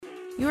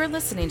You are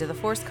listening to the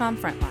FORSCOM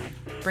Frontline,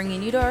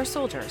 bringing you to our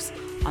soldiers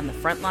on the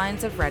front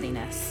lines of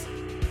readiness.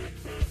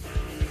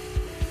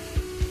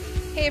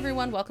 Hey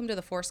everyone, welcome to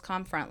the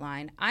FORSCOM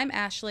Frontline. I'm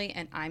Ashley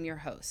and I'm your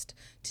host.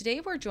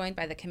 Today we're joined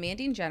by the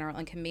Commanding General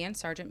and Command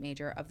Sergeant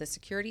Major of the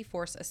Security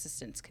Force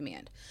Assistance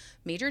Command,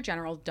 Major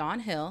General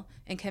Don Hill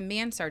and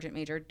Command Sergeant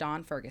Major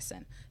Don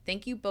Ferguson.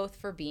 Thank you both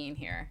for being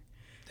here.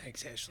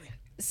 Thanks, Ashley.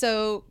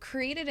 So,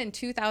 created in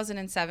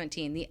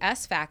 2017, the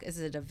SFAC is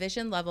a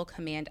division-level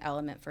command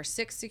element for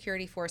 6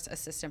 Security Force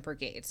Assistant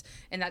Brigades,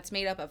 and that's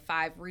made up of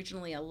 5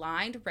 regionally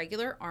aligned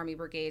regular Army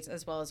brigades,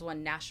 as well as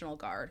 1 National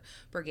Guard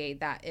brigade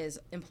that is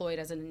employed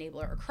as an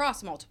enabler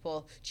across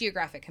multiple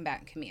geographic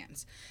combatant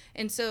commands.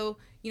 And so,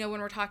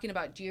 when we're talking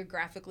about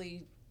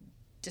geographically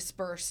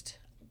dispersed,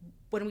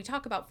 when we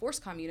talk about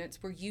FORSCOM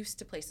units, we're used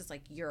to places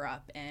like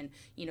Europe and,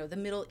 the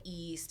Middle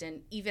East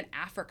and even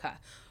Africa.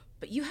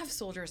 But you have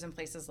soldiers in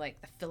places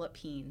like the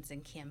Philippines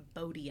and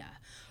Cambodia.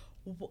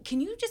 Can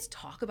you just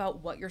talk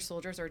about what your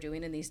soldiers are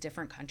doing in these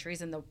different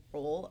countries and the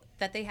role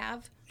that they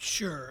have?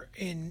 Sure.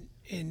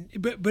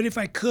 But if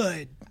I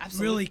could,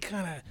 Absolutely. Really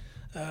kind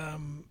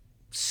of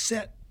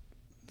set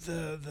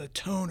the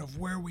tone of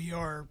where we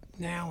are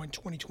now in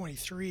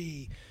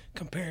 2023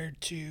 compared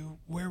to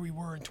where we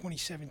were in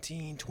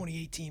 2017,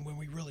 2018 when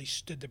we really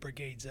stood the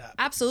brigades up.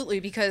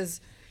 Absolutely,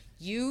 because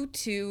you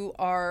two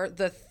are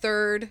the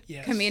third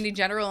Commanding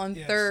General and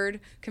third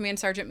Command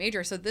Sergeant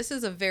Major, so this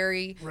is a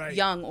very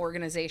young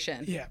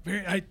organization. Yeah,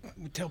 I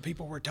tell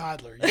people we're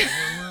toddler.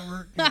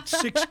 We're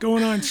 6,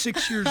 going on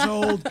 6 years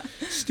old,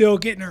 still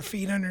getting our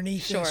feet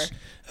underneath us.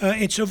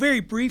 And so very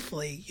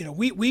briefly,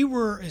 we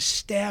were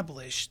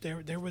established.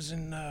 There was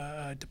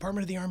a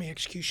Department of the Army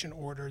execution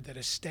order that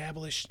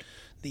established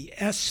the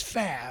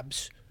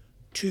SFABs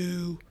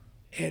to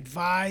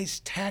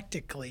advise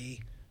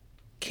tactically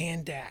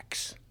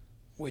Kandax,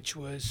 which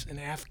was an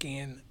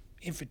Afghan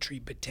infantry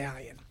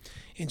battalion.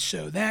 And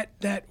so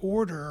that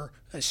order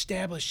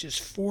establishes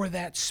for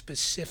that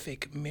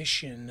specific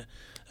mission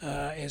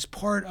as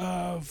part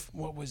of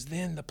what was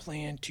then the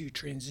plan to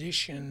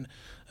transition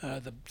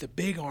the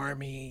big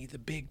Army, the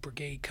big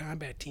brigade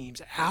combat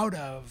teams out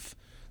of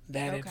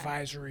that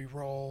advisory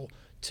role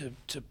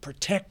to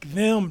protect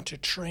them to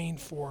train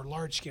for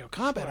large-scale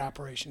combat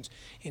operations.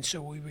 And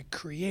so we would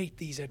create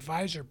these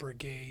advisor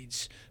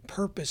brigades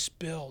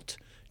purpose-built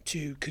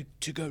to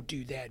go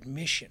do that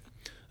mission.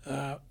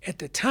 At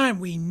the time,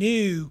 we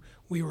knew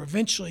we were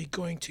eventually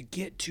going to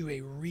get to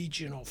a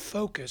regional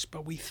focus,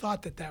 but we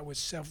thought that was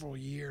several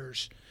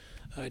years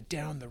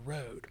down the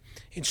road.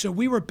 And so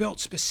we were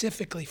built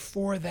specifically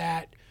for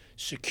that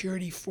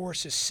security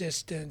force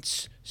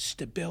assistance,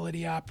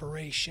 stability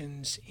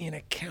operations in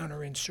a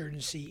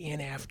counterinsurgency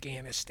in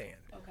Afghanistan.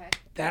 Okay.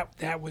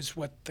 That was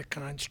what the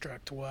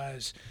construct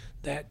was.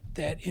 That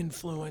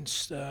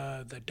influenced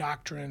the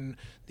doctrine,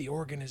 the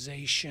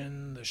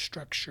organization, the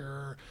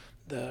structure,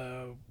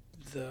 the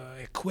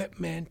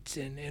equipment,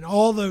 and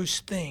all those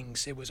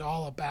things. It was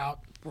all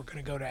about, we're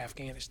going to go to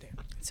Afghanistan.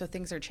 So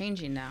things are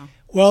changing now.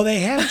 Well, they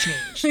have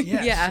changed.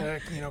 Yes.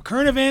 Yeah.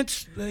 Current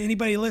events.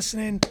 Anybody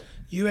listening?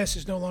 U.S.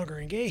 is no longer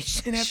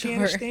engaged in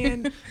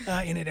Afghanistan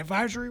in an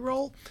advisory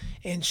role,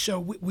 and so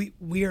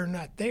we are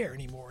not there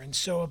anymore. And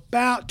so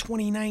about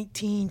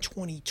 2019,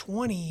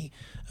 2020,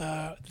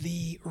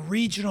 the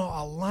regional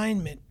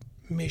alignment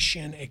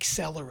mission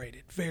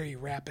accelerated very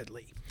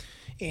rapidly.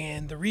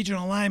 And the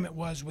regional alignment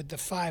was with the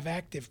 5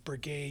 active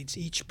brigades.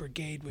 Each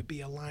brigade would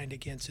be aligned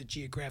against a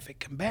geographic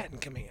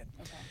combatant command.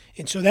 Okay.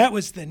 And so that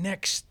was the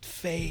next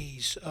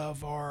phase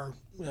of our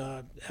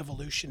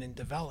evolution and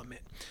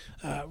development.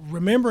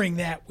 Remembering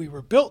that we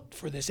were built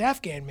for this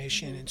Afghan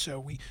mission, and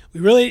so we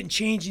really didn't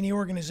change any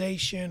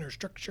organization or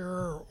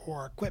structure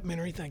or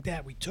equipment or anything like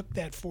that. We took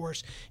that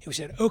force and we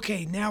said,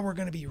 okay, now we're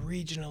going to be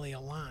regionally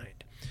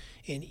aligned.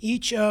 And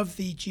each of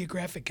the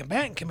geographic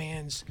combatant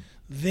commands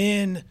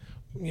then,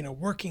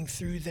 working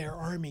through their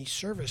Army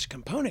Service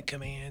Component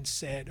Commands,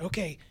 said,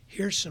 okay,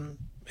 here's some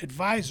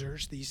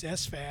advisors, these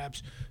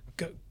SFABs,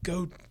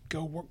 go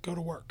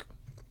to work.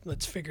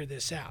 Let's figure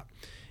this out.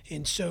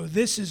 And so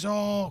this is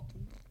all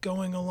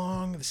going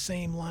along the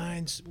same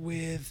lines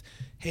with,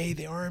 hey,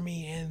 the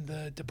Army and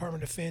the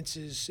Department of Defense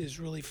is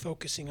really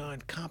focusing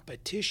on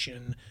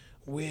competition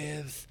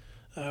with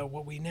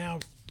what we now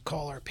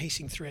call our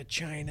pacing threat,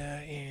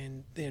 China,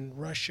 and then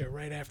Russia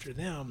right after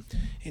them.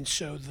 And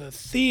so the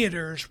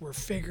theaters were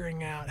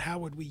figuring out how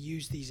would we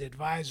use these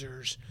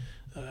advisors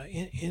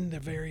in the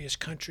various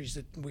countries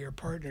that we are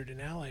partnered and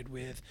allied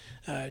with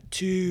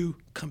to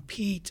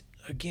compete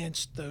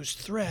against those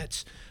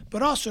threats,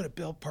 but also to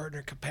build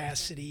partner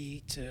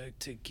capacity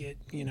to get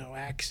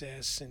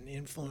access and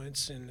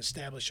influence and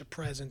establish a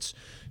presence,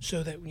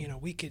 so that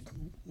we could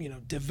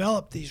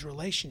develop these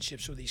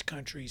relationships with these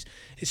countries,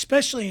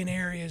 especially in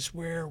areas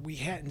where we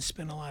hadn't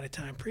spent a lot of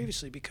time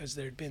previously because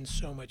there had been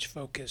so much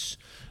focus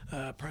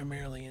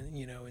primarily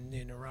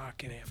in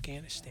Iraq and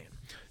Afghanistan.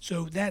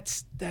 So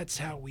that's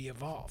how we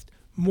evolved.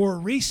 more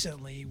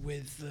recently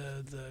with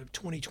the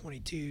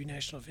 2022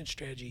 National Defense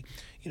Strategy,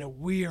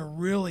 we are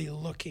really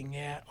looking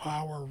at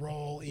our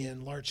role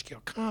in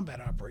large-scale combat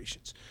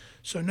operations.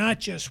 So not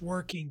just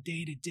working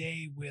day to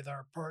day with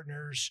our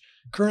partners.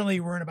 Currently,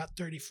 we're in about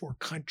 34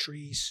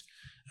 countries.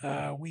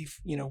 We've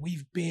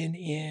been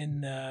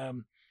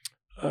in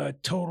a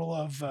total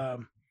of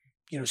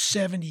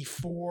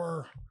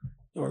 74,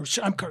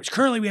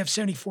 currently we have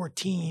 74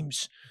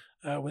 teams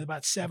with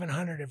about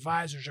 700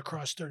 advisors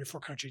across 34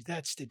 countries.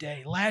 That's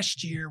today.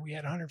 Last year, we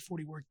had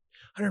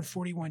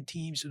 141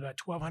 teams with about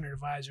 1,200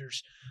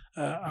 advisors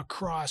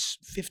across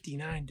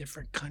 59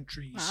 different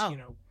countries.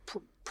 Wow.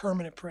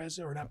 Permanent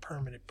presence, or not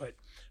permanent, but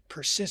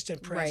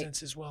persistent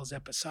presence, right, as well as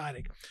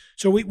episodic.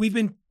 So we've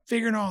been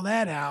figuring all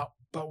that out,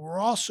 but we're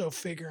also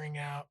figuring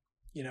out,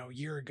 a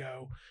year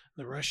ago,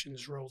 the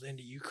Russians rolled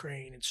into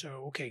Ukraine. And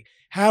so, okay,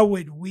 how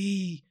would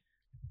we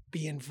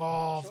be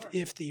involved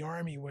if the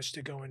Army was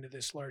to go into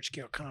this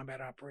large-scale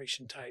combat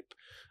operation type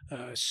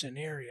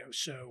scenario?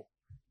 So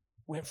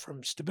went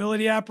from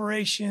stability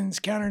operations,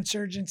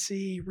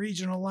 counterinsurgency,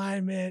 regional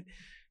alignment,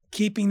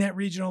 keeping that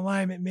regional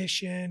alignment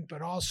mission,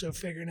 but also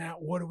figuring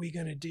out what are we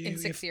going to do in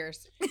 6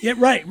 years. Yeah,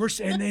 right.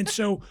 And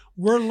so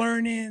we're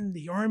learning,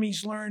 the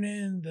Army's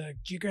learning, the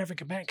Geographic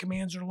Combatant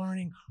Commands are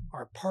learning,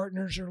 our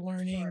partners are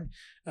learning.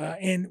 Sure.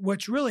 And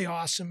what's really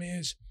awesome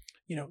is,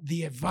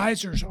 the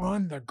advisors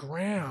on the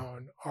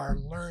ground are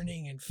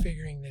learning and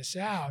figuring this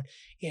out,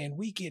 and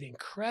we get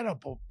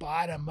incredible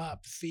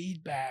bottom-up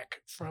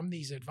feedback from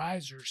these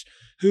advisors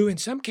who in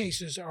some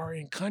cases are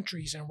in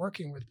countries and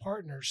working with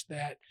partners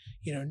that,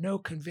 no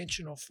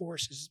conventional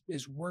force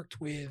is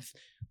worked with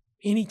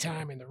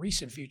anytime in the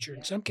recent future,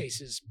 in some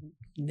cases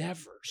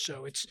never.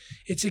 So it's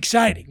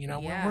exciting.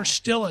 We're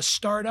still a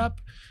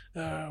startup.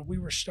 We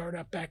were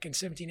startup back in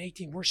 17,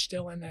 18. We're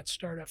still in that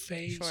startup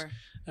phase. Sure.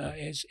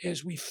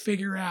 As we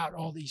figure out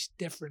all these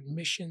different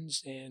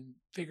missions and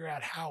figure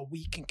out how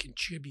we can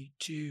contribute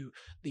to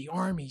the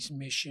Army's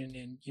mission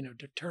and,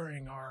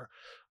 deterring our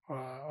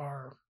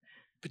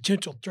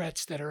potential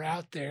threats that are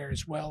out there,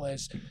 as well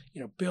as,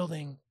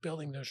 building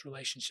those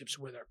relationships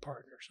with our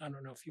partners. I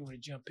don't know if you want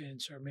to jump in,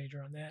 Sergeant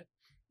Major, on that.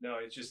 No,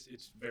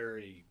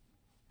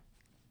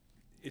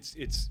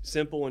 it's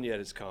simple and yet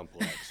it's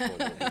complex. What we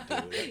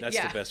do. That's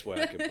the best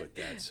way I can put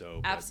that.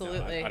 So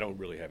absolutely, no, I don't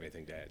really have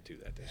anything to add to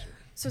that this year.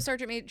 So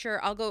Sergeant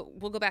Major,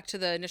 we'll go back to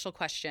the initial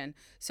question.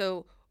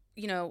 So,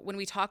 when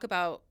we talk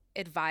about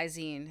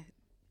advising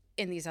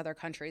in these other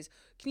countries,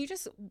 can you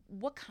just,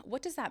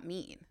 what does that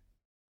mean?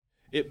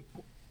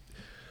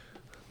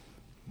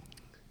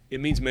 It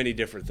means many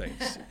different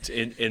things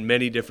in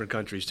many different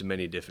countries to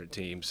many different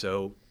teams.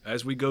 So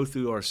as we go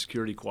through our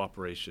security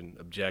cooperation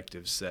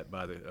objectives set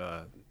by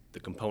the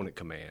component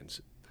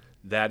commands,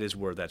 that is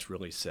where that's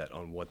really set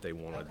on what they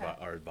want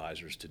our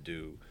advisors to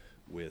do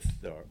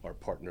with our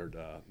partnered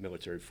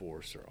military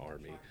force or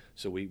Army.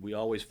 So we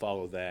always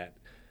follow that.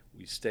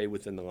 We stay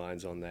within the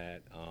lines on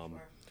that.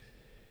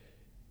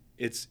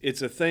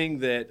 It's a thing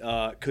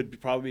that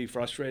could probably be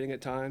frustrating at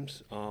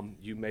times.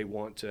 You may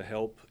want to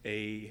help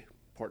a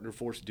partner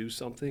force do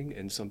something,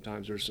 and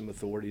sometimes there's some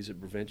authorities that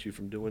prevent you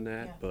from doing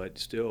that. Yeah. But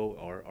still,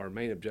 our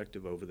main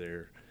objective over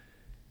there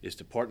is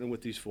to partner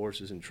with these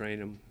forces and train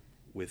them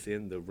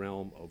within the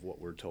realm of what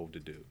we're told to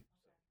do.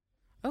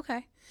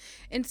 Okay.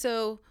 And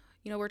so,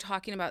 we're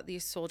talking about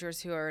these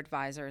soldiers who are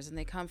advisors, and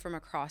they come from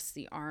across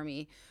the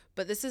Army,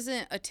 but this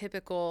isn't a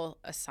typical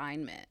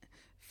assignment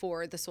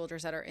for the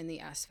soldiers that are in the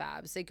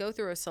SFABs. They go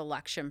through a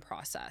selection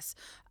process.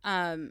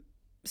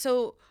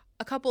 So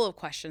a couple of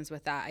questions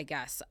with that, I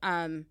guess.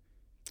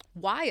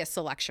 Why a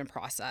selection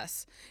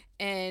process?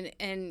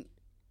 And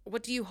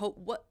what do you hope,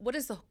 what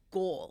is the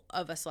goal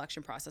of a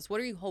selection process?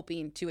 What are you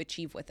hoping to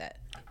achieve with it?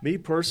 Me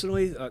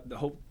personally,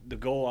 the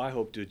goal I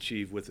hope to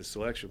achieve with the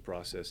selection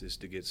process is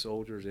to get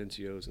soldiers,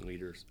 NCOs, and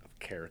leaders of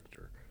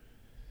character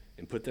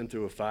and put them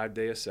through a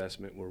 5-day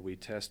assessment where we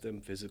test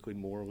them physically,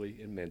 morally,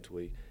 and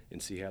mentally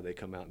and see how they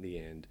come out in the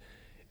end.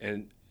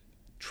 And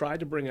try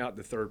to bring out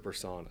the third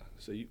persona.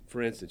 So,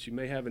 for instance, you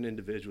may have an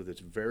individual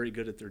that's very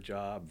good at their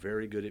job,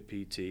 very good at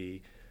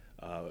PT,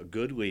 a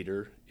good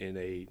leader in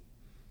a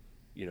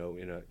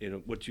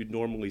what you'd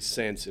normally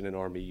sense in an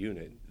Army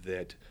unit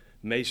that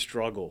may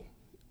struggle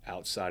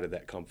outside of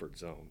that comfort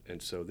zone.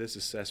 And so this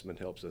assessment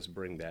helps us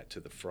bring that to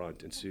the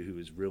front and see who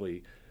is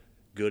really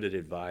good at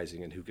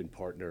advising and who can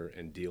partner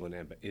and deal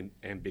in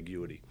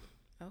ambiguity.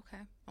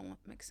 Okay, well, that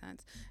makes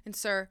sense. And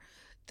sir,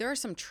 there are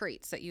some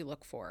traits that you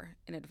look for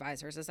in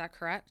advisors. Is that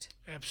correct?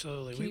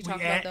 Absolutely. Can you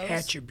talk about those?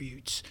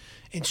 Attributes.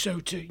 And so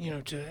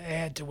to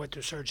add to what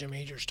the Sergeant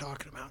Major is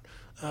talking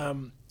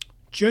about,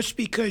 just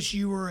because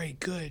you are a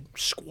good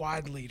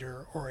squad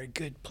leader or a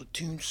good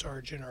platoon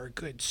sergeant or a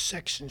good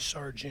section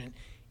sergeant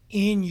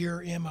in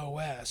your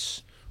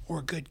MOS or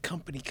a good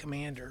company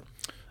commander,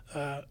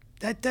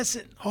 that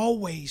doesn't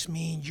always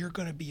mean you're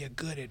going to be a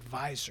good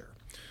advisor.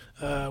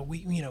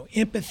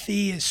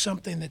 Empathy is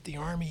something that the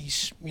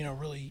Army's,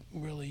 really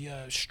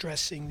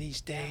stressing these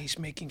days,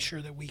 making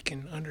sure that we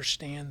can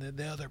understand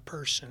the other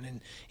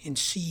person and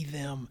see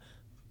them.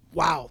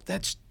 Wow,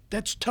 that's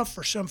that's tough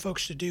for some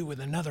folks to do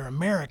with another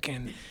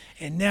American,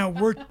 and now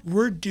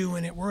we're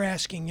doing it. We're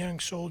asking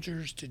young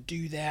soldiers to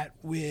do that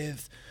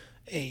with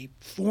a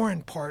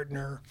foreign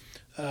partner.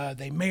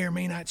 They may or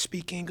may not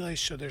speak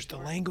English, so there's the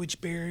language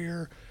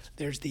barrier.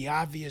 There's the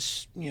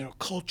obvious,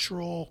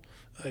 cultural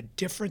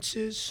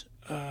differences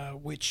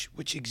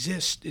which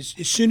exist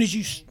as soon as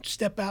you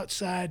step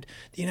outside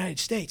the United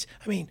States.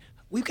 I mean,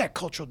 we've got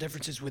cultural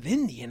differences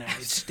within the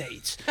United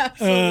States,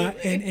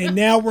 and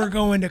now we're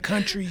going to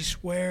countries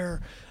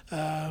where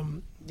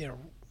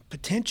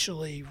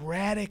potentially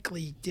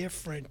radically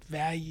different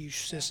value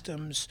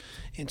systems,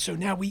 and so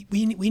now we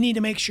need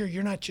to make sure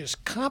you're not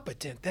just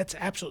competent. That's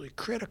absolutely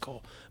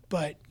critical,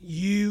 but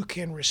you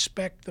can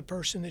respect the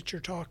person that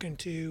you're talking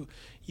to.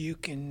 You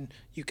can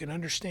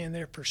understand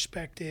their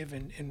perspective,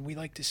 and we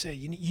like to say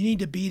you need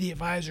to be the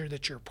advisor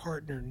that your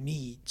partner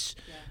needs,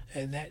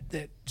 and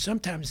that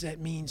sometimes that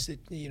means that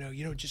you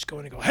don't just go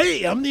in and go,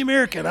 hey, I'm the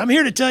American, I'm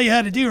here to tell you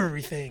how to do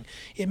everything.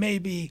 It may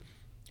be,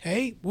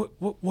 hey,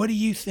 what do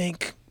you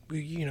think? Do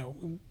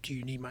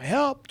you need my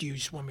help? Do you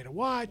just want me to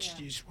watch? Yeah.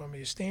 Do you just want me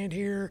to stand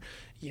here?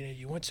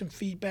 You want some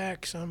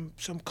feedback. Some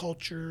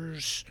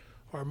cultures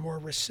are more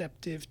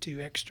receptive to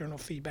external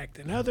feedback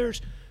than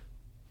others.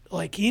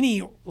 Like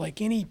any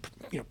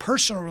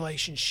personal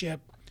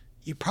relationship,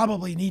 you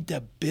probably need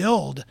to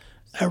build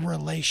a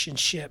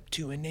relationship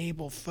to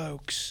enable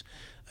folks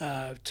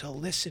to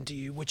listen to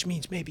you, which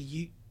means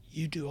maybe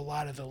you do a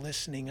lot of the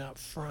listening up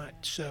front.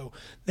 So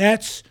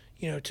that's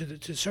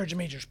to Sergeant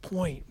Major's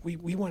point,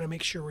 we want to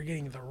make sure we're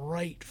getting the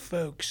right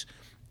folks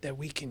that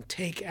we can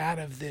take out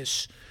of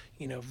this,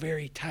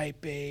 very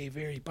type A,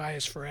 very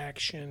bias for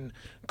action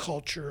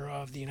culture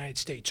of the United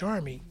States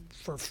Army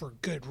for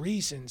good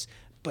reasons.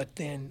 But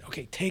then,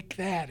 take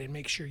that and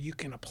make sure you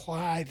can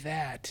apply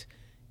that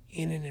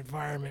in an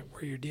environment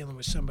where you're dealing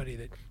with somebody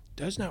that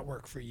does not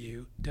work for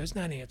you, does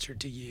not answer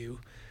to you,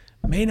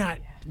 may not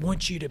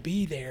want you to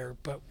be there,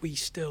 but we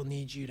still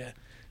need you to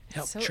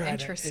help try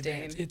to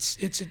advance.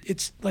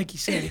 It's like you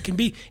said, it can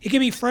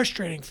be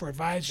frustrating for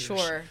advisors.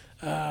 Sure.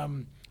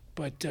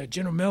 But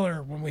General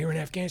Miller, when we were in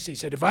Afghanistan, he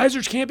said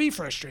advisors can't be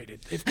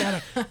frustrated.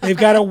 They've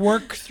got to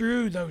work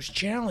through those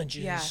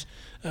challenges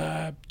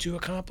to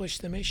accomplish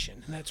the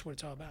mission, and that's what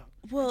it's all about.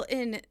 Well,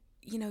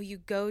 you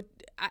go.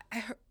 I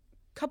heard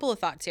a couple of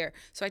thoughts here.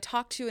 So I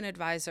talked to an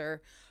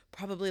advisor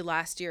probably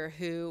last year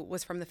who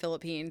was from the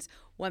Philippines,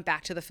 went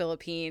back to the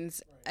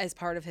Philippines as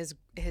part of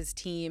his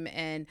team,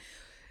 and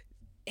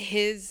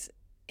his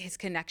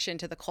connection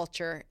to the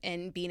culture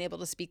and being able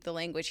to speak the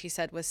language, he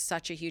said, was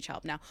such a huge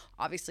help. Now,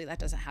 obviously that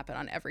doesn't happen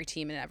on every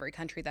team in every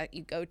country that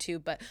you go to,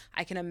 but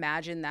I can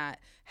imagine that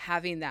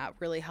having that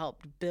really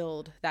helped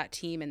build that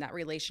team and that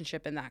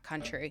relationship in that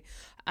country.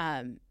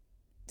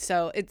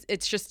 So it's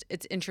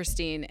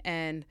interesting.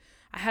 And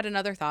I had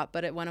another thought,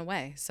 but it went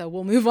away. So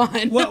we'll move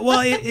on.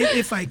 well,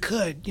 if I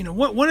could,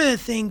 one of the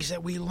things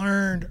that we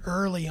learned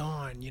early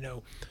on,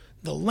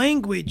 the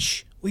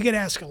language, we get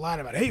asked a lot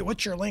about, hey,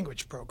 what's your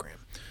language program?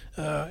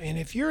 And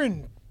if you're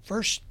in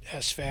first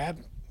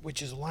SFAB,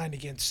 which is aligned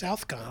against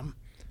Southcom,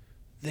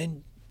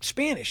 then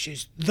Spanish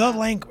is the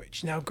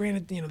language. Now,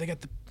 granted, they got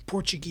the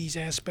Portuguese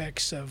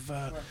aspects of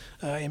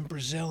in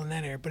Brazil and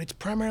that area, but it's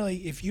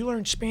primarily, if you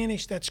learn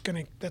Spanish, that's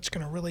gonna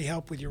really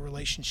help with your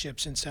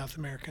relationships in South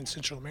America and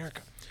Central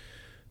America.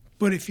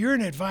 But if you're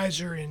an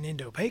advisor in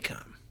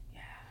Indo-PACOM,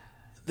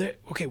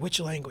 which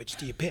language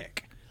do you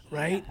pick,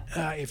 right?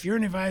 If you're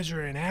an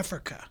advisor in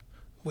Africa,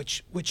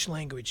 which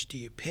language do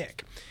you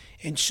pick?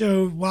 And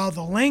so while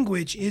the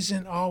language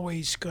isn't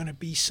always going to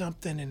be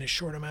something in a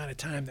short amount of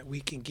time that we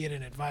can get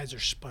an advisor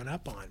spun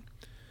up on,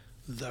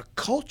 the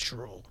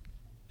cultural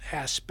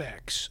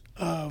aspects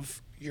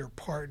of your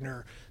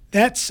partner,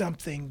 that's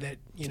something that,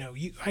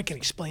 I can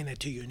explain that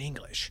to you in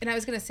English. And I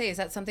was going to say, is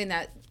that something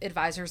that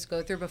advisors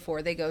go through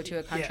before they go to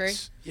a country?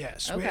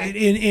 Yes.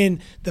 Okay.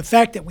 And the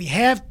fact that we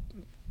have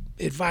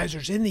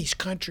advisors in these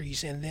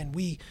countries, and then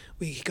we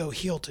go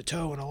heel to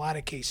toe in a lot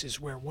of cases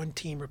where one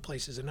team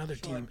replaces another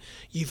team.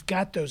 You've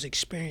got those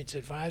experienced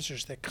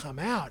advisors that come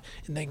out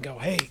and then go,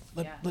 hey,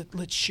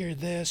 let's share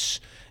this,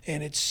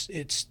 and it's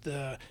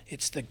the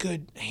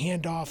good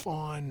handoff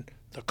on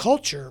the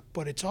culture,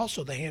 but it's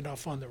also the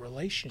handoff on the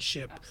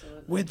relationship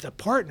with the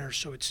partner.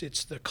 So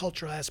it's the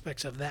cultural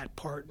aspects of that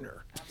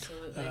partner,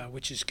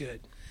 which is good.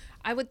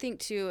 I would think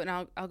too, and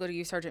I'll go to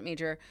you, Sergeant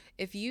Major,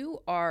 if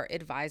you are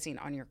advising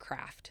on your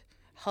craft,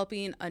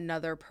 helping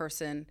another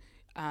person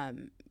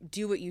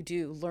do what you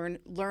do,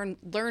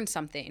 learn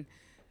something,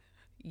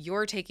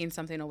 you're taking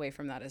something away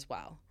from that as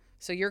well.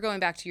 So you're going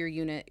back to your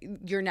unit,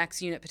 your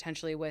next unit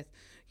potentially with,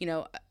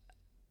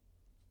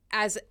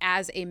 as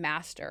a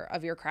master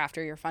of your craft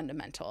or your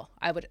fundamental,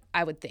 I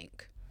would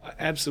think.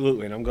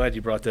 Absolutely, and I'm glad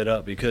you brought that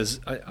up because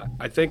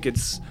I think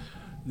it's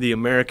the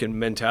American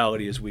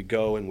mentality is we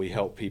go and we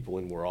help people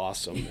and we're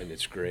awesome and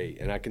it's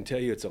great. And I can tell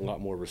you it's a lot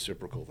more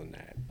reciprocal than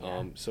that.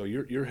 So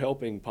you're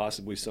helping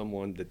possibly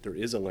someone that there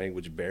is a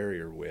language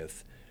barrier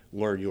with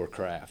learn your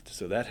craft.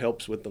 So that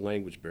helps with the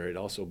language barrier. It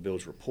also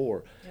builds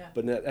rapport. Yeah.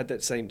 But at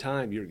that same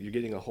time, you're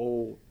getting a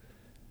whole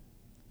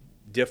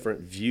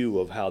different view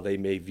of how they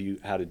may view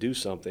how to do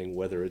something,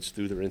 whether it's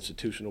through their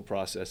institutional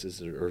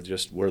processes or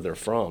just where they're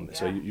from. Yeah.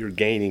 So you're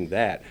gaining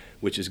that,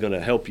 which is going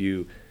to help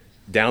you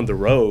down the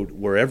road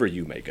wherever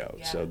you may go.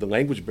 Yeah. So the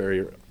language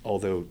barrier,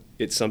 although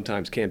it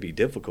sometimes can be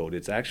difficult,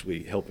 it's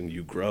actually helping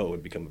you grow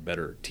and become a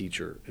better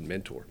teacher and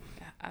mentor.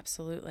 Yeah,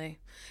 absolutely.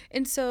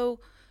 And so,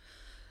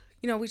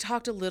 we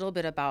talked a little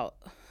bit about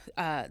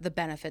the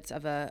benefits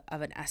of an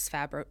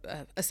SFAB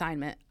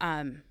assignment.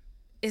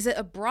 Is it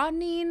a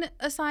broadening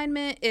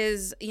assignment?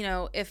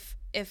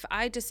 If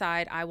I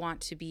decide I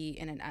want to be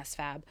in an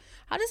SFAB,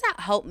 how does that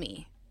help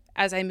me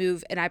as I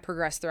move and I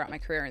progress throughout my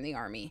career in the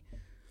Army?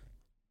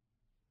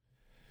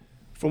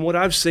 From what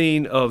I've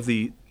seen of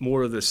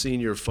more of the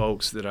senior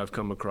folks that I've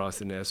come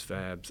across in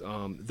SFABs,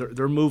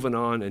 they're moving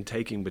on and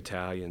taking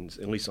battalions,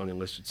 at least on the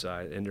enlisted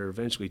side, and they're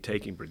eventually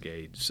taking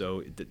brigades.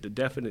 So the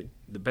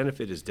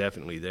benefit is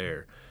definitely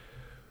there.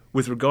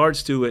 With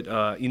regards to it,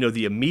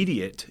 the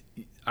immediate,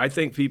 I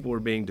think people are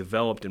being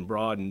developed and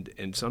broadened,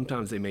 and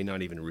sometimes they may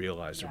not even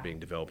realize they're being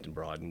developed and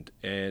broadened.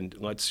 And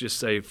let's just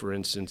say, for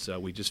instance,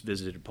 we just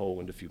visited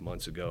Poland a few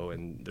months ago,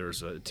 and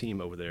there's a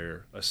team over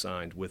there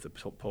assigned with the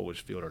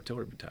Polish Field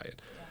Artillery Battalion.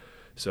 Yeah.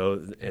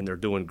 So, and they're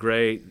doing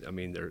great. I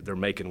mean, they're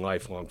making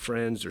lifelong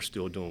friends. They're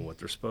still doing what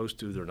they're supposed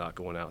to. They're not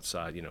going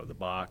outside, the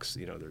box.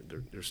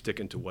 They're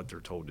sticking to what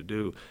they're told to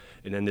do.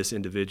 And then this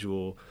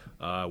individual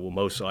will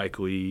most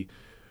likely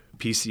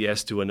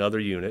PCS to another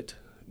unit,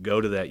 go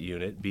to that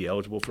unit, be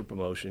eligible for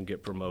promotion,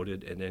 get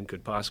promoted, and then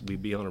could possibly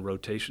be on a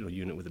rotational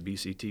unit with a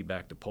BCT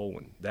back to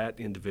Poland. That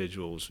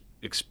individual's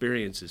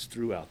experiences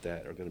throughout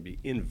that are going to be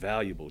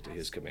invaluable to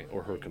his command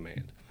or her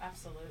command.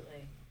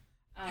 Absolutely.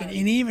 And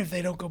even if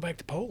they don't go back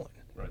to Poland,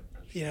 right?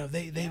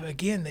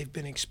 They've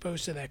been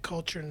exposed to that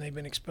culture, and they've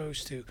been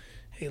exposed to,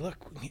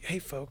 hey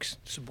folks,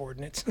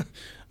 subordinates,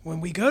 when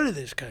we go to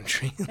this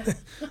country,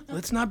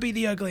 let's not be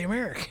the ugly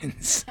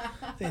Americans.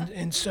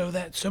 And so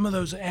that some of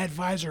those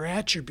advisor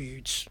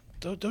attributes,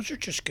 those are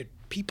just good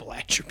people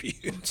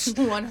attributes.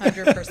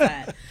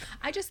 100%.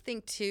 I just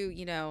think too,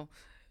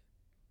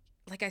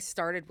 like I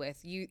started with,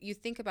 you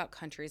think about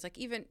countries like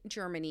even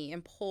Germany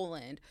and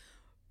Poland,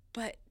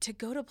 but to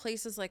go to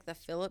places like the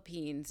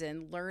Philippines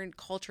and learn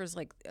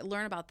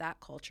about that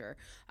culture,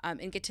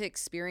 and get to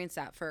experience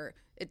that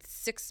it's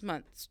 6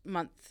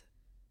 month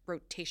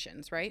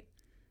rotations, right?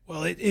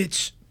 Well,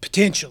 it's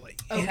potentially.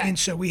 Okay. And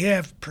so we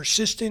have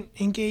persistent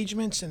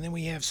engagements, and then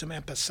we have some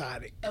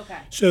episodic. Okay.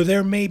 So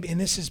there may be,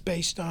 and this is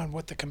based on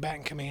what the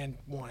combatant command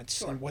wants.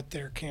 Sure. And what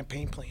their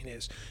campaign plan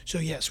is. So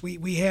yes,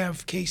 we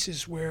have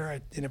cases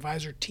where an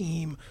advisor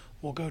team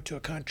will go to a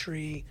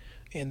country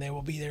and they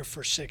will be there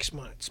for 6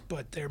 months.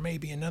 But there may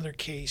be another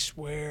case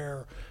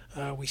where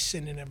we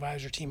send an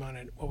advisor team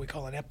on what we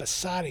call an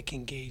episodic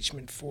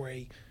engagement for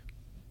a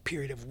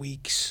period of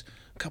weeks,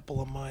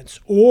 couple of months,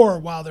 or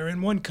while they're in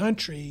one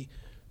country,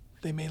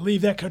 they may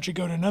leave that country,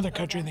 go to another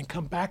country, and then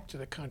come back to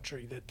the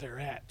country that they're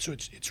at. So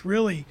it's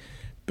really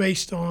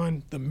based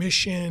on the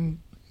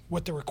mission,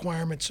 what the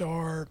requirements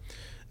are,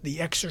 the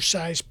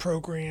exercise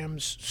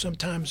programs.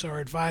 Sometimes our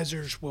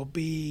advisors will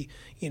be,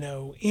 in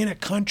a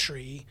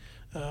country.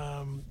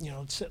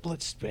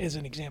 Let's as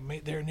an example,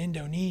 they're in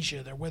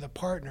Indonesia, they're with a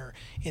partner,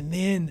 and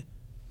then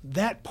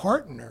that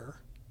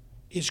partner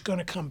is going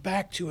to come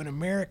back to an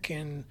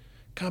American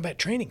Combat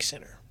Training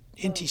Center,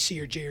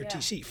 NTC or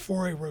JRTC,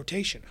 for a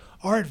rotation.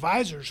 Our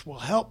advisors will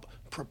help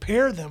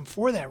prepare them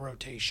for that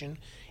rotation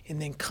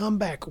and then come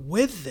back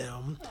with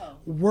them,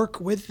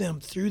 work with them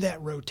through that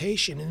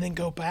rotation, and then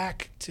go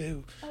back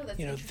to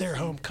their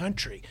home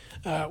country.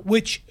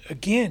 Which,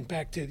 again,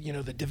 back to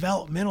the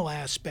developmental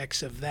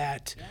aspects of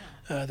that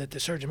that the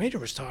Sergeant Major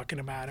was talking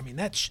about. I mean,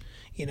 that's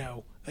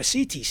a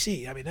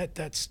CTC. I mean,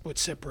 that's what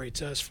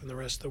separates us from the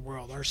rest of the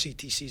world. Our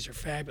CTCs are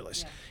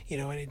fabulous,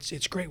 and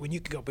it's great when you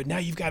can go. But now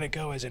you've got to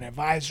go as an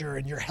advisor,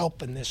 and you're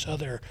helping this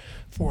other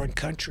foreign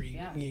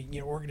country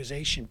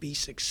organization be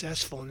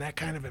successful in that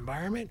kind of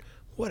environment.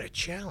 What a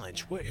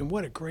challenge!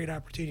 What a great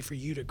opportunity for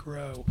you to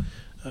grow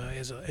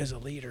as a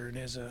leader and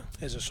as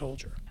a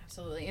soldier.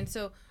 Absolutely. And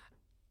so,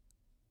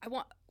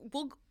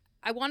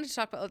 I wanted to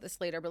talk about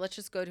this later, but let's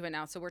just go to it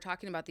now. So we're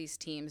talking about these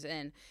teams,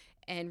 and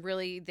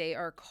really they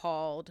are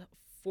called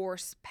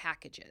force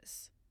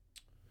packages.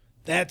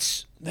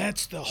 That's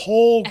the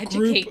whole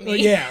group. Educate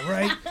me. Yeah,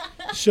 right.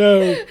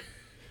 So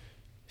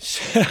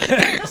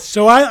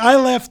I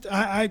left.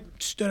 I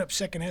stood up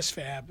second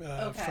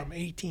SFAB from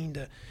 18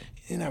 to,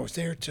 and I was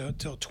there till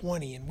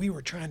 20, and we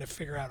were trying to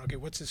figure out, okay,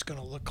 what's this going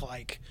to look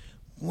like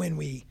when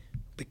we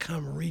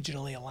become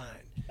regionally aligned?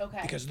 Okay.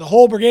 Because the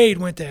whole brigade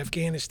went to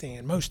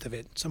Afghanistan, most of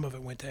it, some of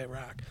it went to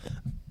Iraq.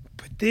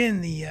 But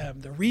then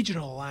the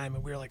regional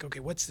alignment, we were like, okay,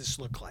 what's this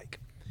look like?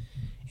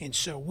 And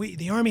so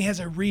the Army has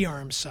a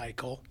rearm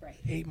cycle, right,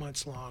 8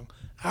 months long.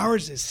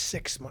 Ours is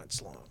 6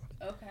 months long.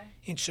 Okay.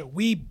 And so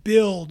we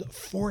build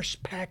force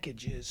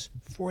packages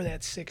for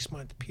that 6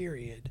 month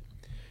period.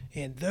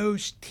 And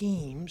those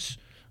teams,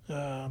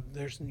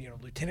 there's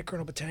Lieutenant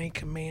Colonel Battalion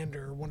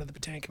Commander, one of the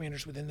battalion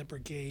commanders within the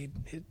brigade,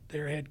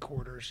 their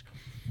headquarters,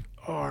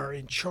 are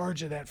in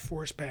charge of that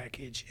force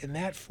package, and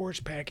that force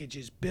package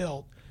is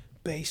built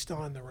based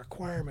on the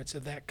requirements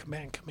of that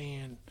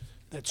command,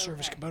 that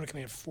service component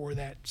command for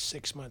that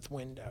 6-month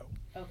window.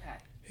 Okay.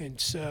 And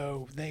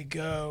so they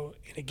go,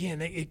 and again,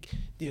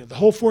 the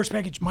whole force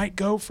package might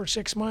go for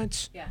 6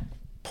 months. Yeah.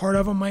 Part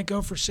of them might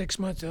go for 6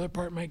 months. The other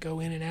part might go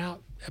in and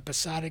out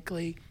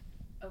episodically.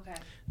 Okay.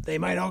 They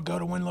might all go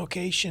to one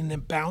location and then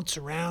bounce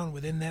around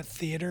within that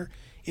theater.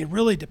 It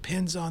really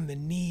depends on the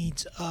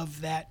needs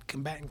of that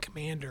combatant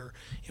commander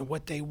and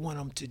what they want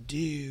them to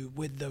do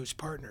with those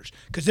partners.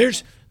 Because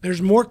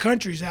there's more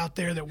countries out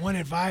there that want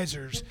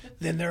advisors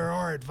than there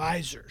are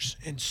advisors.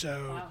 And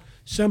so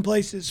some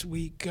places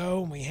we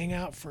go and we hang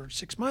out for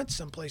 6 months.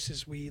 Some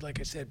places we, like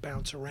I said,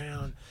 bounce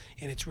around.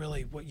 And it's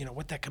really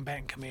what that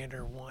combatant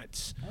commander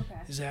wants. Okay.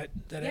 Is that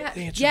Yeah.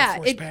 answer Yeah, the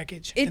force it-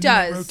 package? it And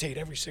then does. rotate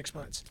every 6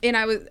 months.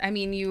 And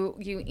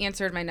you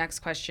answered my next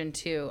question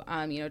too.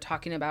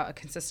 Talking about a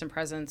consistent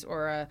presence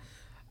or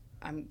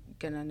I'm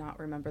gonna not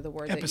remember the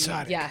word.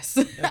 Episodic. Yes.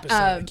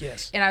 Episodic,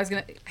 yes. And I was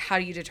how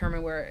do you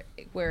determine where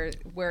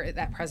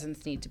that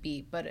presence need to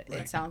be? But it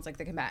Right. sounds like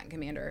the combatant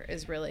commander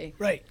is really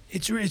Right.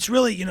 It's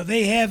really,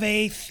 they have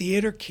a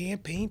theater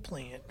campaign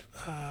plan,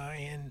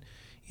 and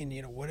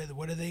what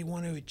do they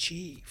want to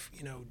achieve?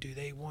 Do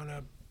they want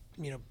to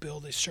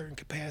build a certain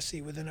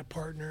capacity within a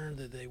partner?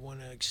 Do they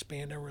want to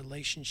expand our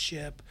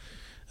relationship?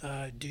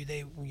 Do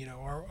they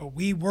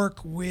we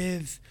work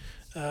with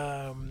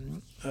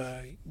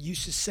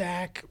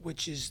USASAC,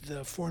 which is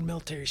the Foreign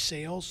Military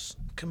Sales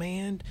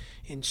Command,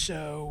 and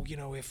so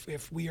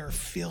if we are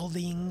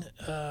fielding,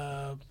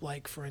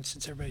 like for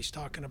instance, everybody's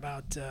talking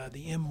about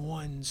the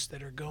M1s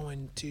that are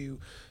going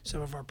to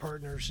some of our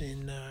partners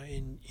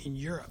in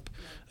Europe,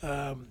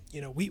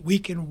 we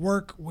can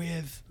work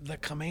with the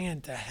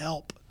command to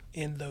help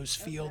in those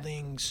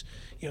fieldings.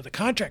 The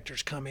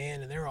contractors come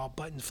in and they're all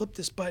flip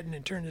this button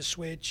and turn this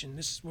switch, and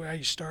this is how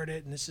you start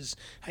it, and this is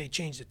how you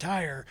change the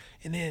tire,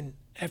 and then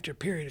after a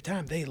period of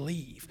time they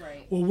leave.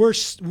 Right. Well,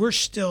 we're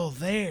still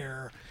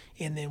there,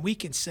 and then we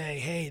can say,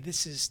 hey,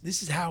 this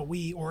is how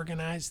we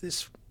organize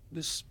this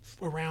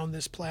around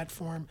this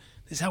platform.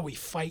 This is how we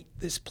fight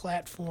this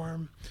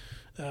platform.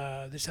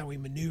 This is how we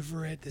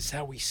maneuver it. This is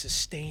how we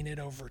sustain it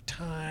over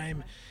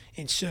time.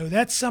 And so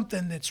that's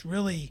something that's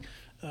really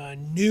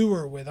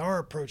newer with our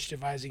approach to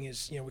advising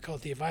is, we call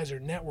it the advisor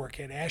network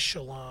at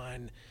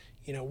Echelon.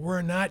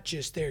 We're not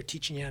just there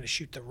teaching you how to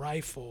shoot the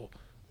rifle.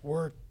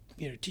 We're,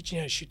 teaching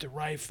you how to shoot the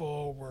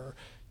rifle. We're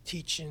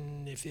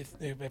teaching, if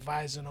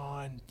advising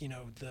on,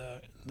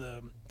 the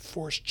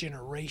force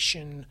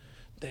generation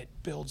that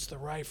builds the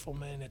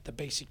rifleman at the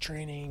basic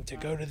training to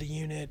go to the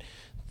unit,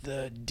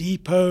 the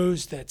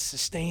depots that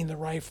sustain the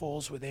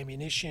rifles with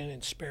ammunition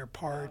and spare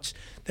parts.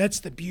 That's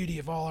the beauty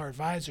of all our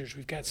advisors.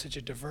 We've got such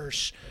a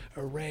diverse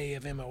array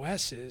of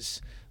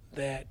MOSs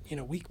that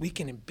we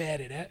can embed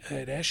it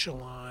at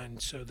Echelon,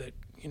 so that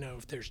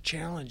if there's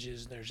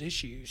challenges, there's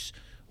issues,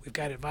 we've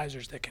got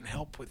advisors that can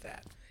help with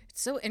that.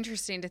 It's so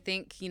interesting to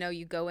think,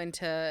 you go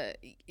into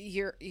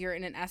you're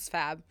in an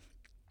SFAB,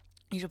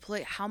 you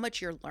deploy, how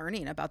much you're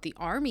learning about the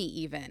Army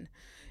even.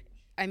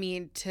 I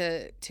mean,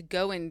 to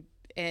go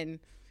and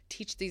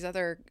teach these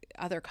other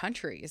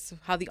countries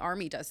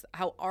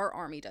how our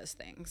Army does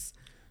things.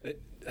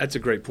 That's a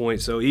great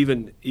point. So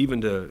even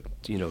to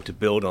to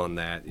build on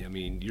that, I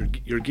mean,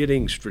 you're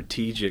getting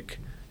strategic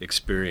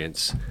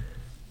experience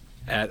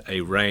at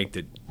a rank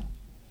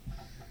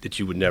that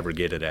you would never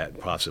get it at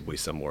possibly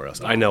somewhere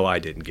else. I know I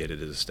didn't get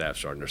it as a staff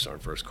sergeant or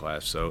sergeant first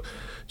class. So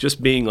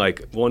just being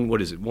like one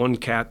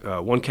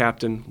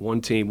captain,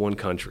 one team, one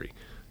country.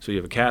 So you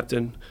have a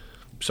captain,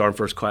 sergeant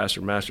first class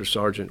or master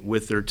sergeant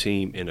with their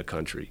team in a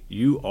country.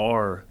 You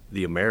are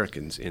the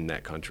Americans in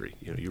that country.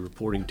 You're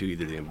reporting to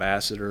either the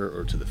ambassador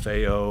or to the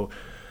FAO.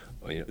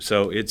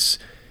 So it's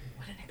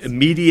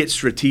immediate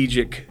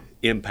strategic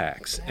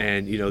impacts,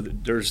 and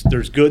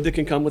there's good that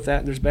can come with that,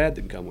 and there's bad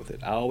that can come with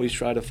it. I always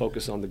try to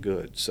focus on the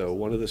good. So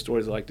one of the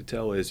stories I like to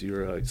tell is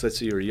let's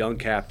say you're a young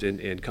captain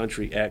in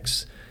country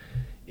X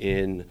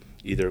in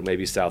either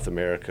maybe South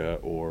America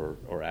or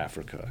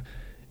Africa,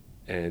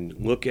 and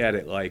look at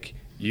it like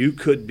you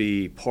could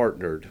be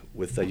partnered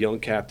with a young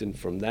captain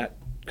from that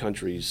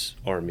country's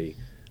army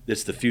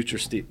that's the future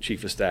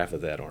chief of staff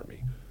of that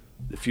army.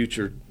 The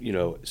future,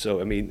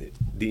 so I mean,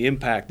 the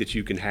impact that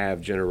you can have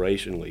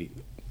generationally,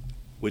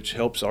 which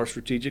helps our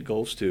strategic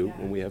goals too,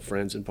 when we have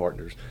friends and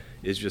partners,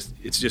 it's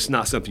just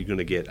not something you're going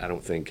to get, I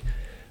don't think.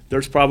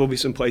 There's probably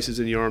some places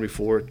in the Army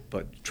for it,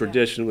 but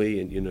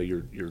traditionally, and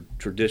your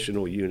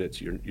traditional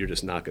units, you're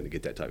just not going to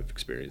get that type of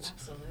experience.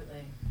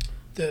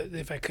 Absolutely.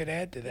 If I could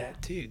add to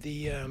that too,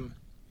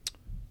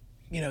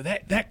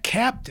 that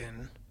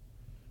captain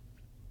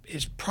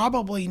is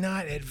probably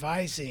not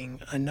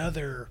advising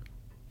another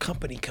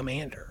company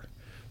commander.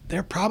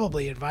 They're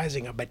probably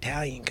advising a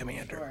battalion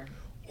commander. Sure.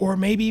 Or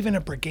maybe even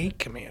a brigade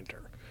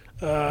commander.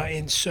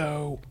 And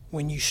so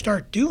when you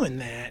start doing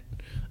that,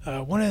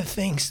 one of the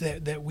things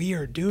that we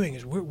are doing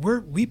is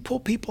we pull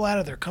people out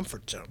of their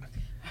comfort zone.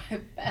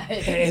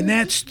 And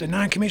that's the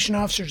non-commissioned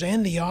officers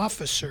and the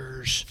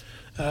officers.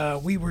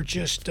 We were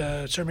just,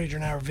 Sergeant Major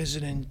and I were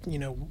visiting,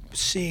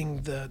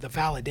 seeing the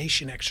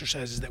validation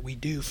exercises that we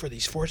do for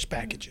these force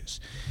packages.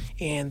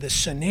 And the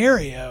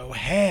scenario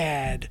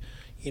had,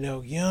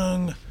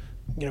 young,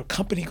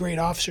 company grade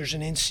officers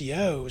and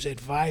NCOs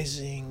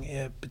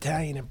advising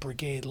battalion and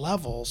brigade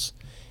levels.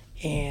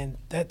 And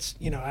that's,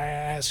 I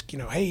ask,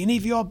 hey, any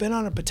of you all been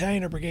on a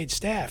battalion or brigade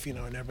staff? And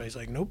everybody's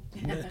like, nope.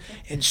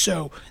 And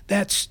so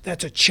that's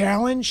a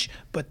challenge,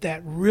 but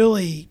that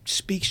really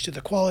speaks to the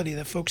quality of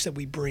the folks that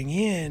we bring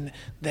in,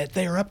 that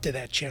they're up to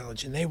that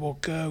challenge and they will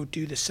go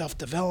do the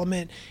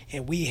self-development,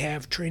 and we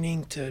have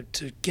training to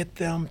get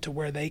them to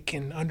where they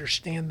can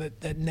understand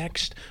that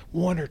next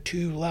one or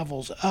two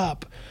levels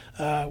up,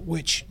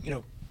 which,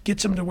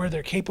 gets them to where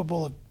they're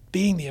capable of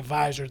being the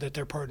advisor that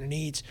their partner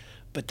needs.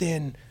 But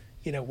then,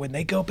 when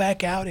they go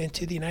back out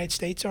into the United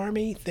States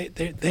Army,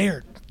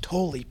 they're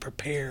totally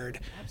prepared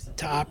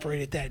to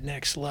operate at that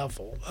next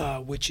level,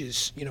 which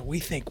is, we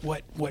think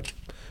what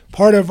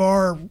part of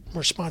our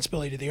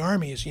responsibility to the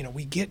Army is,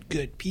 we get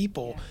good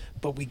people,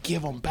 but we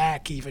give them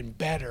back even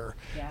better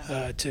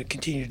to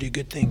continue to do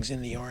good things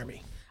in the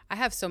Army. I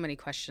have so many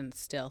questions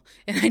still,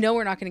 and I know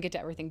we're not going to get to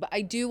everything, but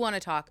I do want to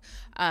talk.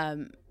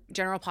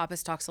 General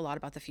Pappas talks a lot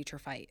about the future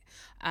fight,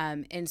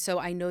 and so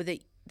I know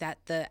that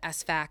the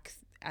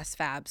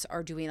SFABs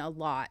are doing a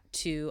lot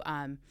to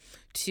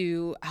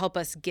help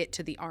us get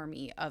to the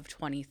Army of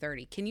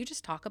 2030. Can you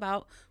just talk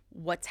about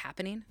what's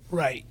happening?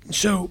 Right.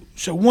 So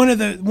one of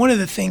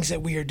the things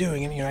that we are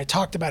doing, and I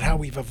talked about how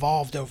we've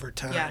evolved over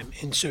time,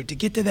 and so to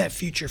get to that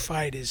future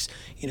fight is,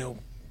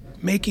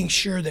 making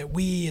sure that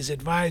we as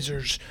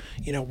advisors,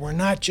 we're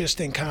not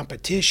just in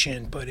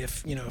competition, but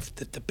if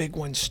the big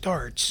one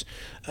starts,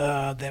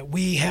 that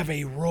we have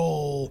a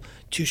role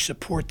to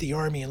support the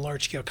Army in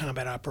large-scale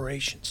combat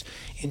operations.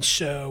 And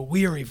so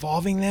we are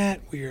evolving that.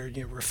 We are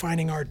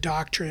refining our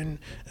doctrine.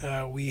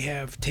 We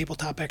have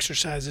tabletop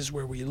exercises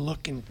where we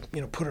look and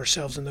put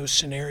ourselves in those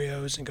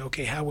scenarios and go,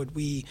 okay, how would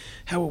we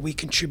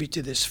contribute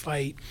to this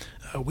fight?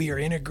 We are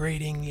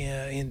integrating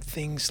in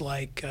things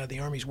like the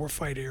Army's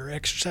Warfighter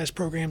exercise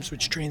programs,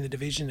 which train the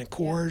division and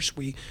corps.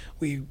 We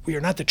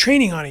are not the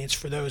training audience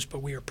for those,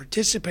 but we are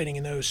participating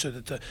in those so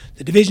that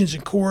the divisions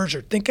and corps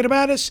are thinking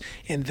about us,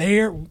 and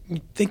they're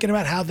thinking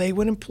about how they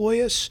would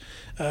employ us,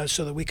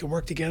 so that we can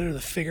work together to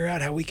figure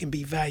out how we can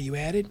be value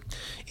added.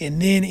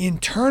 And then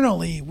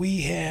internally,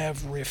 we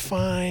have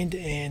refined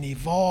and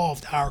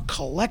evolved our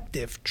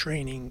collective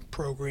training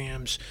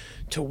programs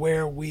to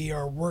where we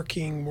are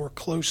working more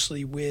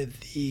closely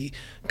with the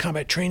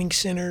combat training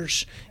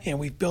centers, and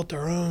we've built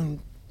our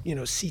own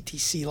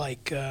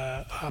CTC-like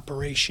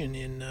operation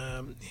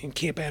in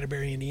Camp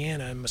Atterbury,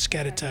 Indiana, and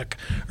Muscatatuck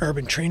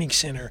Urban Training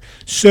Center,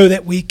 so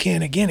that we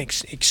can again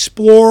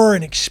explore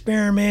and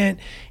experiment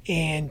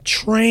and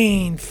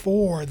train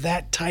for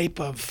that type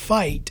of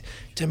fight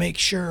to make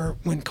sure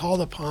when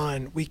called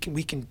upon we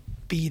can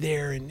be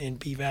there and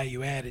be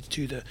value added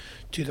to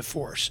the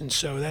force. And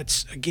so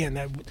that's, again,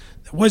 that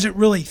wasn't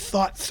really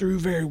thought through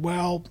very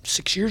well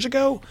 6 years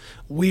ago.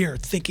 We are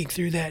thinking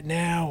through that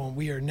now, and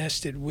we are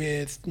nested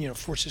with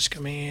Forces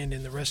Command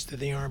and the rest of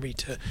the Army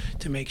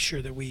to make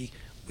sure that we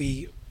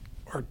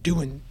are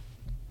doing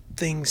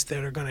things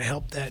that are going to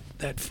help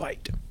that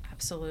fight.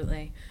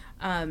 Absolutely.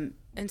 And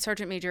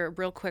Sergeant Major,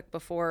 real quick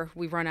before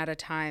we run out of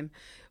time,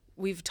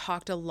 we've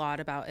talked a lot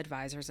about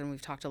advisors, and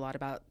we've talked a lot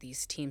about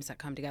these teams that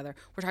come together.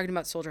 We're talking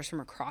about soldiers from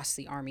across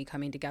the Army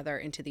coming together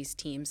into these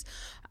teams.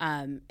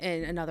 And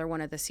another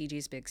one of the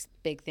CG's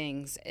big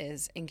things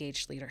is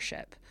engaged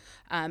leadership.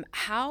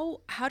 How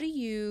do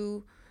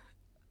you,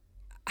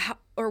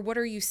 or what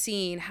are you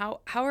seeing?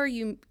 How are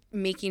you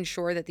making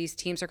sure that these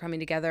teams are coming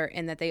together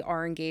and that they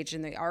are engaged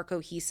and they are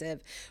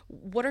cohesive?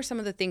 What are some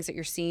of the things that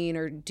you're seeing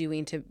or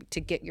doing to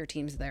get your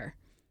teams there?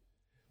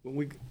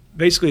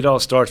 Basically, it all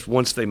starts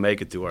once they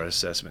make it through our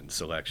assessment and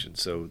selection.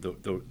 So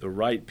the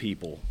right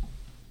people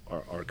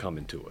are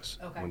coming to us.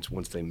 Okay.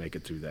 Once they make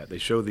it through that. They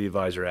show the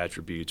advisor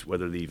attributes,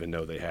 whether they even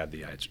know they have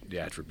the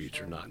attributes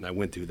or not. And I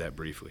went through that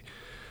briefly.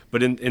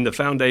 But in the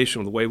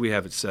foundation, the way we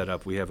have it set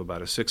up, we have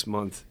about a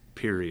 6-month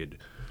period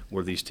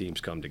where these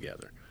teams come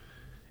together.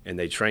 And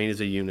they train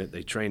as a unit.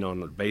 They train on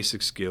the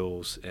basic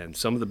skills, and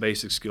some of the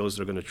basic skills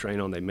they're going to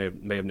train on they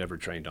may have never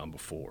trained on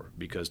before,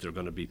 because they're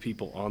going to be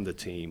people on the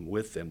team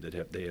with them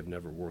that they have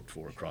never worked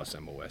for across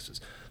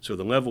MOSs. So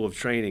the level of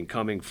training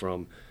coming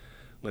from,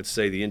 let's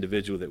say, the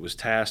individual that was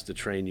tasked to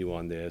train you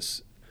on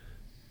this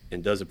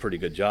and does a pretty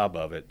good job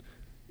of it,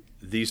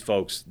 these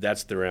folks,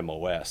 that's their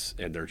MOS,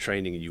 and they're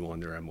training you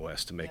on their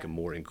MOS to make them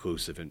more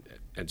inclusive.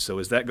 And so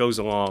as that goes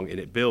along and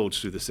it builds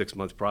through the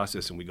 6-month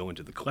process and we go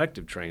into the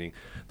collective training,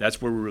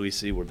 that's where we really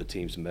see where the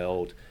teams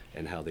meld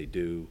and how they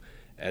do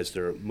as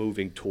they're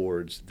moving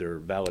towards their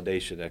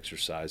validation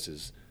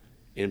exercises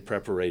in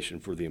preparation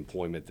for the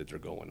employment that they're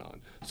going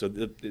on. So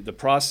the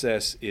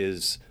process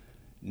is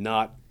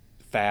not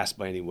fast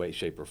by any way,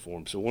 shape, or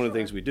form. So one of the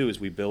things we do is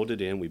we build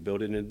it into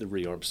the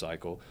rearm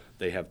cycle.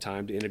 They have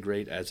time to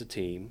integrate as a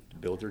team,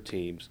 build their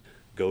teams,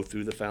 go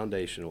through the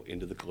foundational,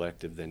 into the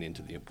collective, then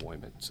into the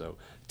employment. So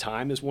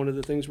time is one of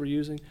the things we're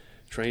using.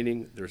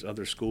 Training, there's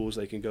other schools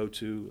they can go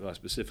to,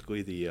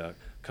 specifically the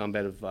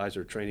Combat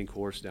Advisor Training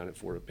course down at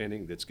Fort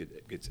Benning that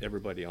gets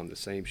everybody on the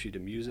same sheet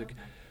of music.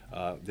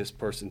 This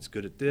person's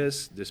good at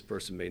this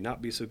person may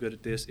not be so good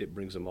at this. It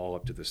brings them all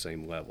up to the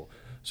same level.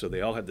 So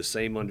they all have the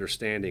same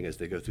understanding as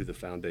they go through the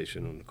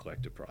foundation on the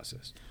collective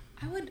process.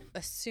 I would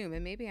assume,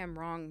 and maybe I'm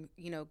wrong,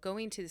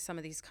 going to some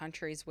of these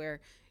countries where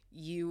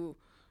you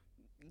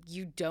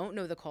don't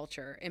know the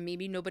culture and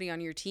maybe nobody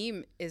on your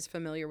team is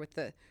familiar with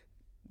the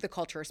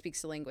culture or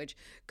speaks the language.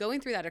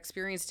 Going through that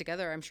experience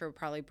together, I'm sure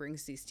probably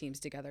brings these teams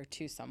together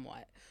too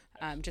somewhat.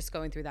 Just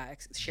going through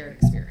that shared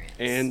experience.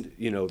 And,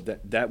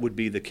 that would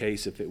be the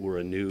case if it were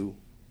a new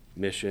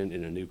mission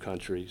in a new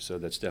country. So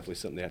that's definitely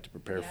something they have to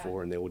prepare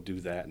for, and they will do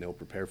that, and they'll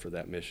prepare for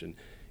that mission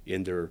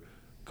in their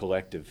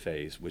collective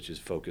phase, which is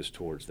focused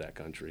towards that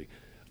country.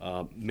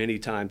 Many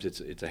times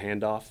it's a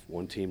handoff,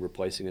 one team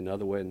replacing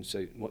another way in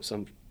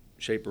some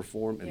shape or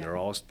form, and they're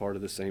all part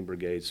of the same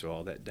brigade, so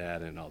all that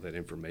data and all that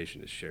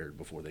information is shared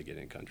before they get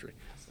in country.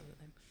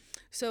 Absolutely.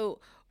 So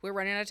we're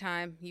running out of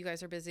time. You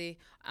guys are busy.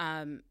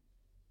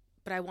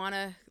 But I want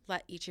to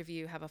let each of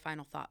you have a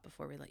final thought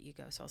before we let you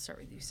go. So I'll start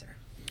with you, sir.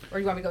 Or do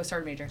you want me to go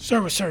Sergeant Major?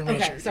 Start with Sergeant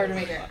Major. Okay, Sergeant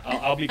Major.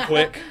 I'll be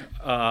quick.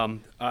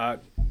 The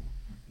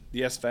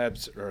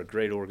SFABs are a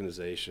great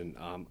organization.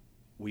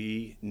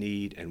 We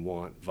need and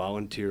want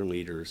volunteer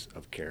leaders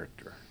of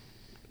character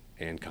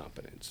and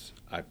competence.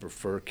 I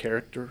prefer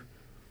character.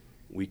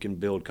 We can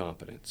build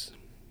competence.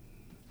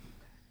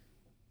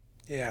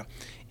 Yeah.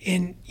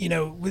 And,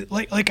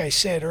 like I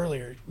said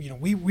earlier,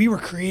 we were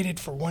created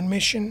for one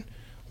mission.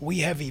 We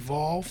have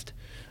evolved.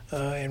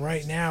 And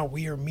right now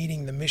we are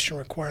meeting the mission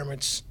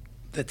requirements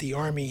that the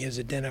Army has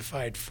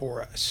identified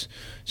for us.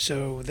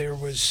 So there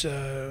was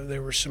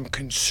some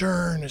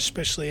concern,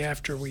 especially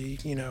after we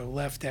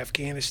left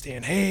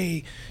Afghanistan.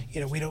 Hey,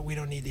 we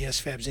don't need the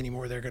SFABs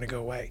anymore. They're going to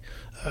go away.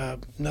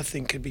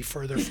 Nothing could be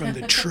further from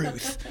the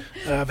truth.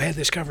 I've had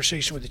this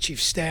conversation with the Chief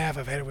of Staff.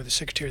 I've had it with the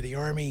Secretary of the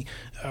Army.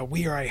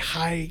 We are a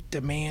high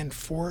demand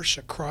force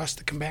across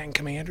the combatant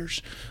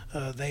commanders.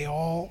 They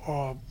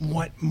all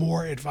want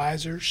more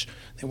advisors.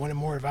 They wanted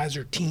more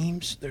advisor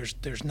teams.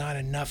 There's not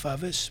enough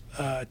of us.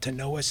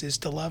 To know us is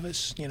to love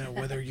us,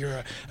 whether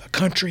you're a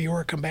country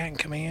or a combatant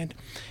command.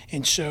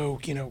 And so,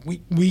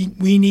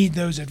 we need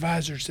those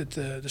advisors that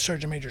the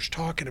Sergeant Major's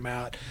talking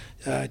about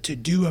to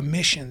do a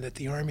mission that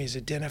the Army has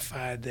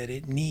identified that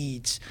it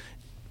needs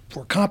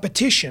for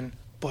competition,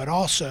 but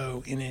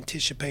also in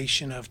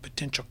anticipation of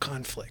potential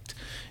conflict.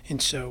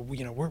 And so,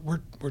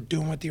 we're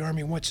doing what the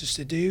Army wants us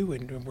to do,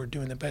 and we're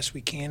doing the best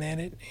we can at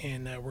it,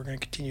 and we're going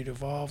to continue to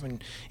evolve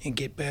and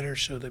get better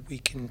so that we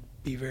can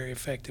be very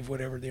effective,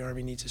 whatever the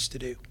Army needs us to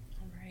do.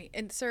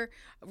 And sir,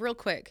 real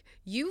quick,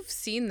 you've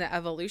seen the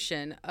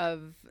evolution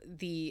of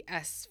the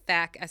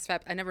SFAB.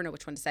 I never know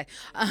which one to say,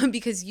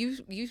 because you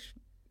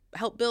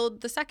helped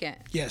build the second.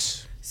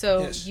 Yes.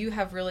 So yes. You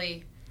have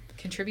really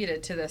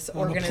contributed to this I'm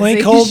organization. a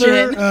plank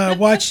holder.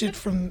 Watched it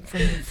from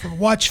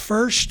watch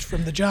first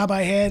from the job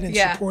I had and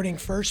supporting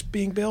first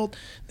being built.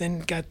 Then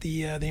got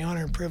the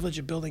honor and privilege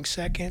of building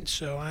second.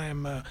 So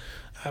I'm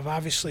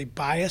obviously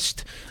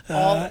biased.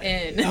 All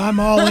in. I'm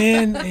all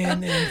in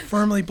and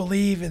firmly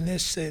believe in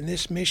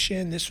this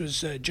mission. This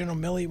was General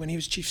Milley when he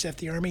was Chief of Staff of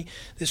the Army.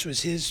 This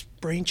was his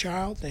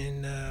brainchild,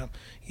 and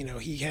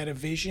he had a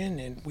vision,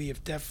 and we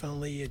have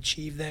definitely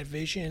achieved that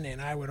vision.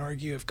 And I would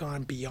argue have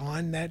gone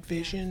beyond that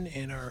vision,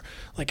 and are,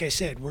 like I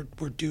said,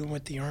 we're doing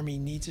what the Army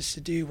needs us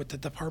to do, what the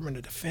Department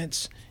of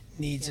Defense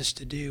needs us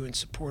to do in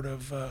support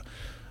of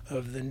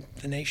the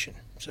nation.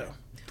 So.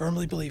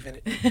 Firmly believe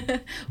in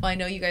it. Well, I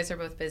know you guys are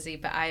both busy,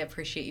 but I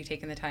appreciate you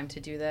taking the time to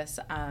do this.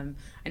 I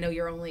know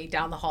you're only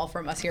down the hall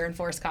from us here in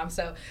FORSCOM,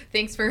 so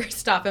thanks for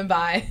stopping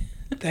by.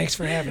 Thanks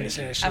for having us,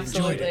 Ashley.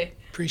 Absolutely. Enjoyed it.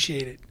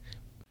 Appreciate it.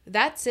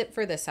 That's it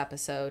for this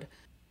episode.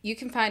 You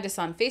can find us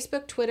on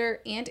Facebook,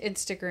 Twitter, and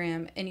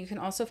Instagram, and you can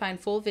also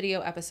find full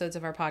video episodes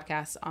of our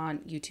podcast on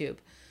YouTube.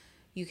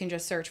 You can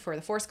just search for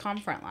the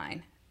FORSCOM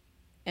Frontline,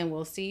 and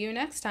we'll see you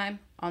next time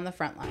on the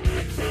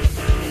Frontline.